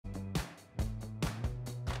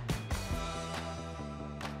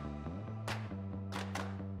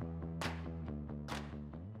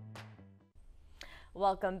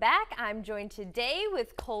Welcome back. I'm joined today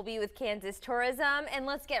with Colby with Kansas Tourism, and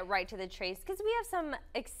let's get right to the chase because we have some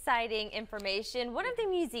exciting information. One of the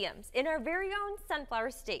museums in our very own Sunflower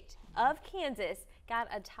State of Kansas got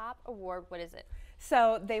a top award. What is it?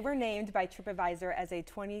 So they were named by TripAdvisor as a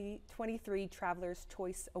 2023 Traveler's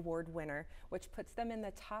Choice Award winner, which puts them in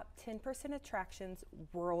the top 10% attractions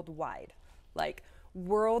worldwide. Like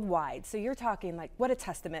worldwide. So you're talking like what a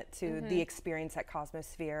testament to the experience at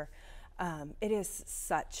Cosmosphere. It is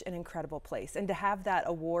such an incredible place, and to have that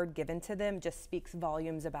award given to them just speaks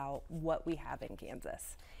volumes about what we have in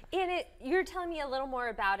Kansas. And you're telling me a little more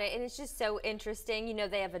about it, and it's just so interesting. You know,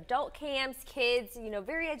 they have adult camps, kids, you know,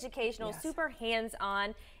 very educational, super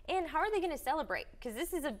hands-on. And how are they going to celebrate? Because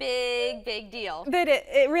this is a big, big deal. But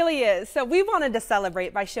it really is. So we wanted to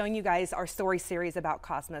celebrate by showing you guys our story series about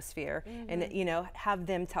Cosmosphere and, you know, have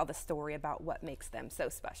them tell the story about what makes them so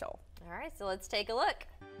special. All right, so let's take a look.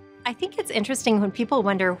 I think it's interesting when people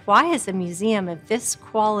wonder, why is a museum of this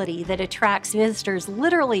quality that attracts visitors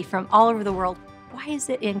literally from all over the world, why is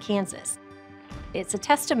it in Kansas? It's a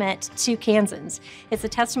testament to Kansans. It's a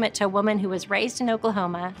testament to a woman who was raised in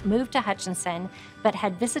Oklahoma, moved to Hutchinson, but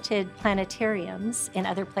had visited planetariums in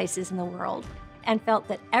other places in the world and felt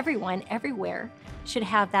that everyone, everywhere, should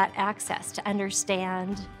have that access to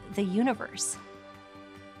understand the universe.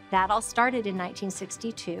 That all started in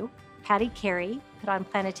 1962. Patty Carey put on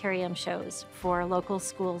planetarium shows for local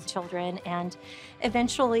school children and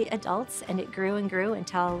eventually adults, and it grew and grew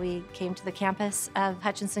until we came to the campus of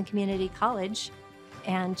Hutchinson Community College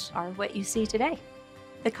and are what you see today.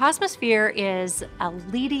 The Cosmosphere is a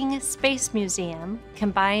leading space museum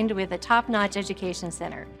combined with a top-notch education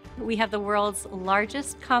center. We have the world's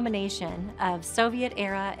largest combination of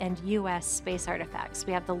Soviet-era and U.S. space artifacts.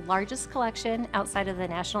 We have the largest collection outside of the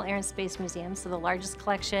National Air and Space Museum, so the largest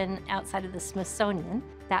collection outside of the Smithsonian.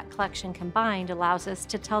 That collection combined allows us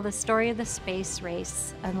to tell the story of the space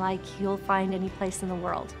race unlike you'll find any place in the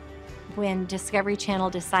world. When Discovery Channel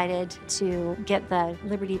decided to get the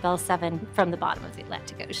Liberty Bell 7 from the bottom of the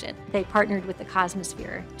Atlantic Ocean, they partnered with the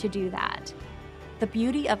Cosmosphere to do that. The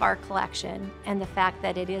beauty of our collection and the fact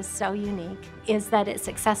that it is so unique is that it's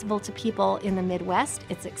accessible to people in the Midwest,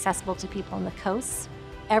 it's accessible to people on the coasts.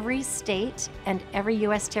 Every state and every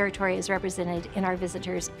U.S. territory is represented in our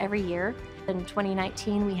visitors every year. In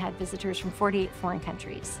 2019, we had visitors from 48 foreign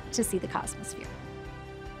countries to see the Cosmosphere.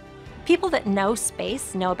 People that know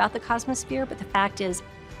space know about the Cosmosphere, but the fact is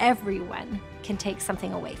everyone can take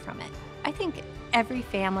something away from it. I think every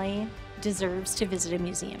family deserves to visit a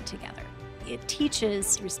museum together. It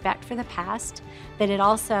teaches respect for the past, but it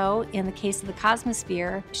also, in the case of the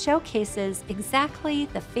Cosmosphere, showcases exactly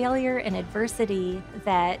the failure and adversity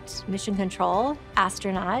that mission control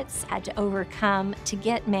astronauts had to overcome to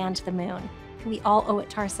get man to the moon. We all owe it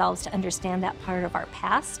to ourselves to understand that part of our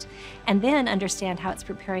past and then understand how it's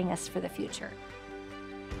preparing us for the future.